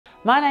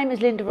My name is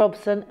Linda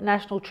Robson,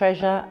 National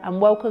Treasure, and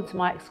welcome to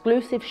my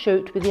exclusive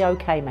shoot with the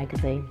OK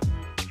magazine.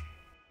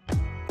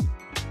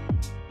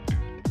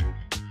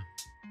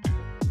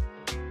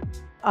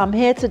 I'm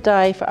here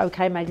today for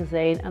OK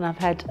magazine, and I've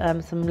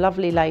had some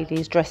lovely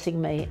ladies dressing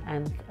me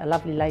and a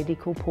lovely lady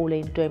called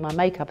Pauline doing my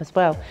makeup as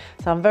well.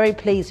 So I'm very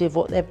pleased with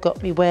what they've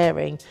got me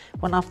wearing.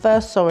 When I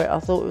first saw it, I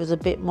thought it was a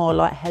bit more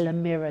like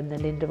Helen Mirren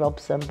than Linda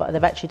Robson, but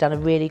they've actually done a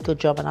really good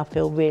job and I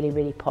feel really,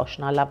 really posh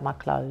and I love my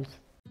clothes.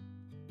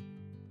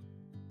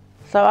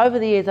 So over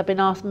the years I've been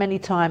asked many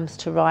times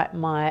to write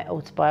my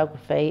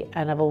autobiography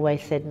and I've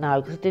always said no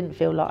because I didn't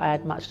feel like I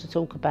had much to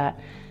talk about.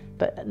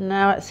 But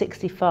now at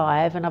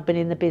 65 and I've been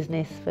in the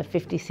business for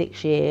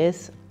 56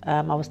 years,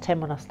 I was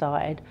 10 when I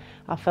started,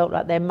 I felt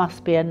like there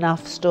must be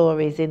enough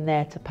stories in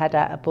there to pad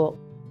out a book.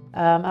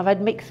 I've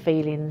had mixed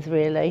feelings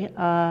really.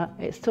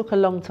 It's took a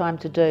long time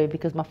to do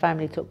because my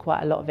family took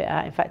quite a lot of it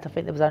out. In fact, I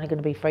think there was only going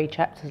to be 3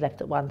 chapters left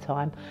at one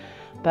time.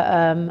 But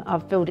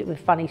I've filled it with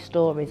funny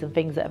stories and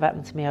things that have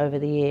happened to me over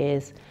the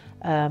years.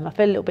 I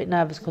feel a little bit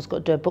nervous because I've got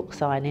to do a book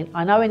signing.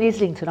 I know in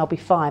Islington I'll be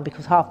fine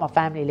because half my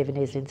family live in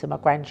Islington, my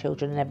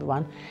grandchildren and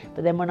everyone.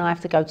 But then when I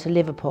have to go to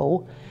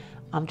Liverpool,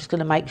 I'm just going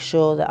to make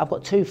sure that I've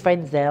got 2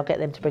 friends there. I'll get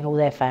them to bring all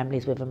their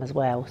families with them as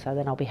well, so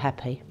then I'll be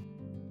happy.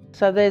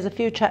 So there's a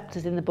few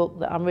chapters in the book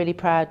that I'm really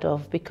proud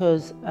of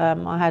because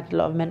I had a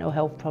lot of mental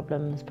health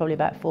problems probably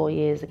about 4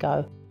 years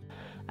ago.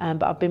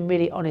 But I've been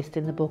really honest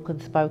in the book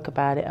and spoke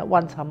about it. At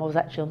one time I was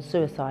actually on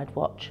suicide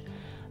watch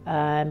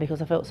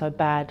because I felt so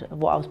bad of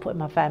what I was putting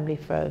my family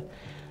through.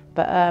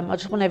 But I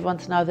just want everyone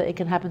to know that it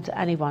can happen to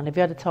anyone. If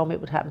you had told me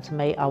it would happen to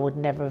me, I would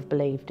never have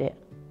believed it.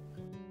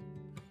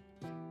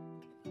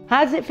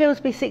 How does it feel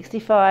to be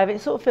 65? It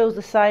sort of feels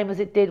the same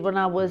as it did when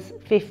I was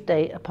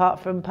 50,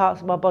 apart from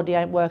parts of my body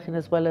ain't working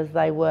as well as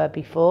they were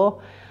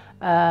before.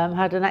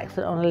 Had an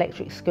accident on an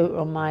electric scooter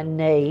on my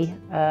knee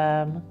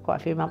quite a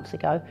few months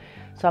ago,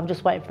 so I'm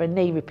just waiting for a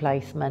knee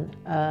replacement.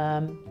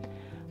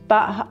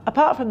 But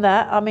apart from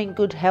that, I'm in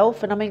good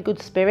health and I'm in good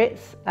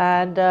spirits,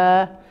 and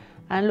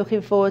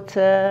looking forward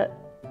to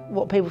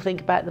what people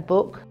think about the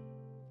book.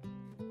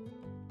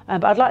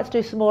 But I'd like to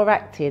do some more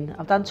acting.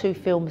 I've done 2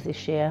 films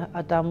this year.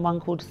 I've done one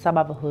called Some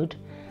Otherhood.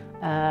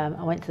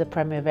 I went to the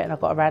premiere of it and I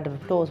got a round of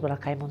applause when I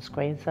came on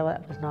screen, so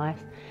that was nice.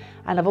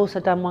 And I've also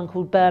done one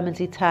called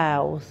Bermondsey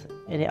Tales.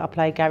 In it I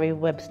play Gary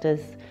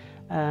Webster's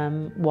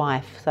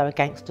wife, so a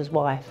gangster's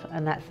wife,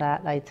 and that's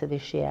out later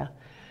this year.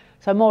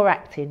 So more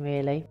acting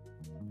really.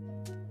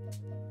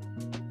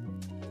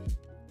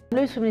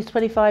 Loose Women is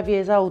 25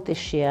 years old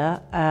this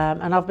year,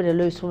 and I've been a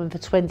loose woman for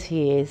 20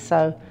 years.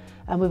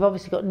 And we've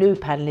obviously got new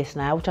panellists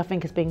now, which I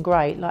think has been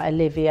great, like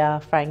Olivia,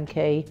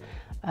 Frankie,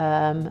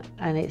 and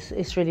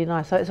it's really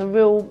nice. So it's a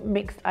real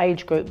mixed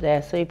age group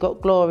there. So you've got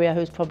Gloria,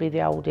 who's probably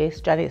the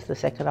oldest, Janet's the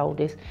second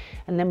oldest,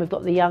 and then we've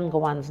got the younger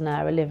ones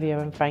now, Olivia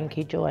and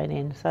Frankie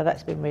joining. So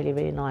that's been really,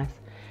 really nice.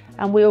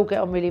 And we all get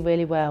on really,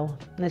 really well.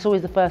 And it's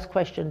always the first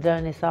question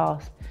journalists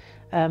ask,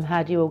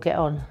 how do you all get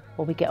on?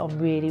 Well, we get on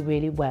really,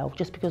 really well.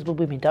 Just because we're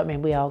women don't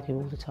mean we argue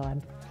all the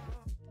time.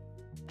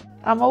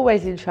 I'm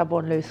always in trouble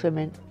on Loose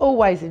Women,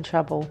 always in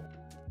trouble.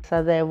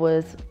 So there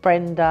was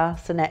Brenda,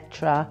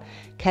 Sinatra,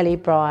 Kelly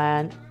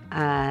Bryan,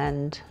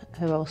 and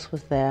who else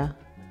was there?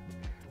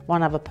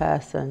 One other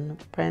person,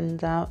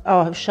 Brenda,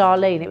 oh,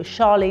 Charlene. It was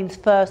Charlene's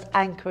first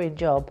anchoring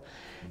job.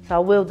 So I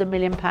wheeled £1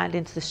 million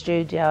into the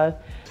studio.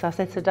 So I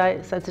said,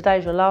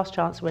 today's your last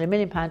chance to win £1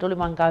 million all in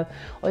one go,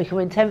 or you can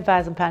win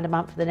 £10,000 a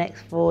month for the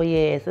next 4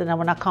 years. And then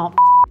when I can't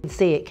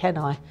see it, can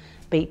I?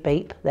 Beep,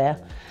 beep,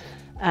 there.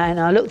 And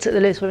I looked at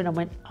the Loose Women and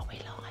went, are we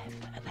live?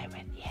 And they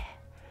went, yeah.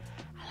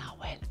 And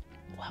I went,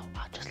 well,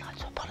 I'd just like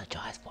to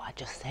apologise for what I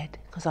just said,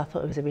 because I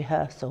thought it was a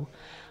rehearsal.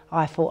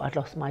 I thought I'd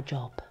lost my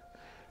job,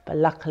 but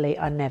luckily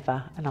I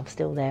never, and I'm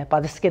still there, by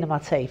the skin of my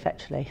teeth,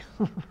 actually.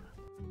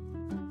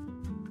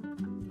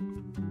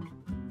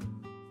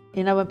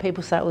 You know, when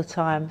people say all the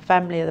time,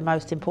 family are the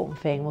most important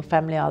thing, well,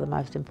 family are the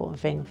most important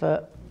thing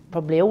for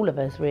probably all of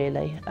us,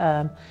 really.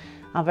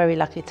 I'm very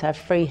lucky to have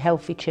 3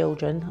 healthy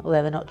children,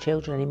 although they're not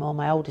children anymore.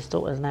 My oldest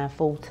daughter is now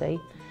 40,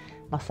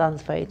 my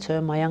son's 32,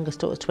 and my youngest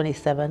daughter's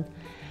 27.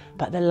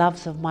 But the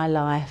loves of my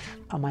life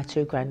are my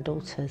 2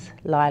 granddaughters,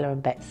 Lila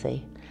and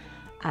Betsy.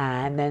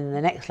 And then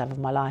the next love of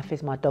my life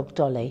is my dog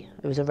Dolly,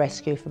 who was a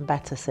rescue from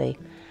Battersea.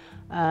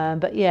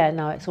 But yeah,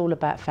 no, it's all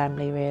about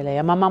family really.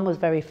 And my mum was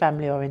very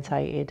family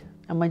orientated.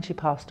 And when she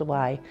passed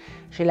away,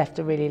 she left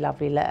a really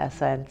lovely letter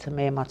saying to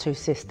me and my 2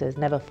 sisters,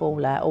 never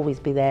fall out, always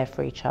be there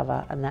for each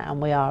other,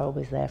 and we are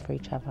always there for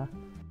each other.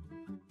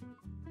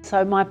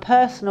 So my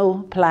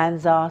personal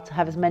plans are to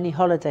have as many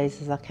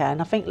holidays as I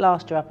can. I think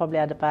last year I probably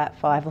had about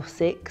 5 or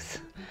 6,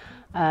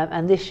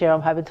 and this year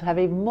I'm hoping to have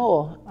even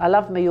more. I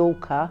love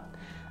Mallorca,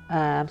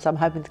 so I'm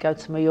hoping to go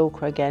to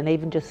Mallorca again,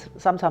 even just,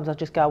 sometimes I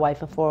just go away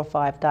for 4 or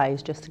 5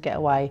 days just to get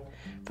away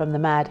from the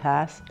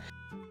madhouse.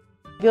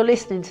 If you're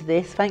listening to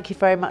this, thank you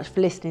very much for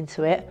listening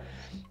to it.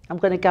 I'm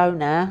going to go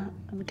now.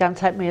 I'm going to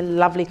take me a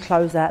lovely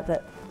clothes out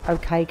that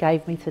OK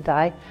gave me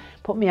today,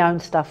 put my own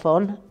stuff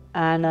on,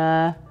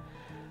 and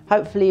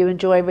hopefully you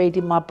enjoy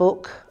reading my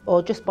book.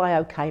 or just buy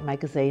OK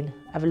magazine.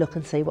 Have a look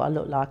and see what I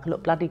look like. I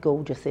look bloody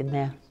gorgeous in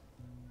there.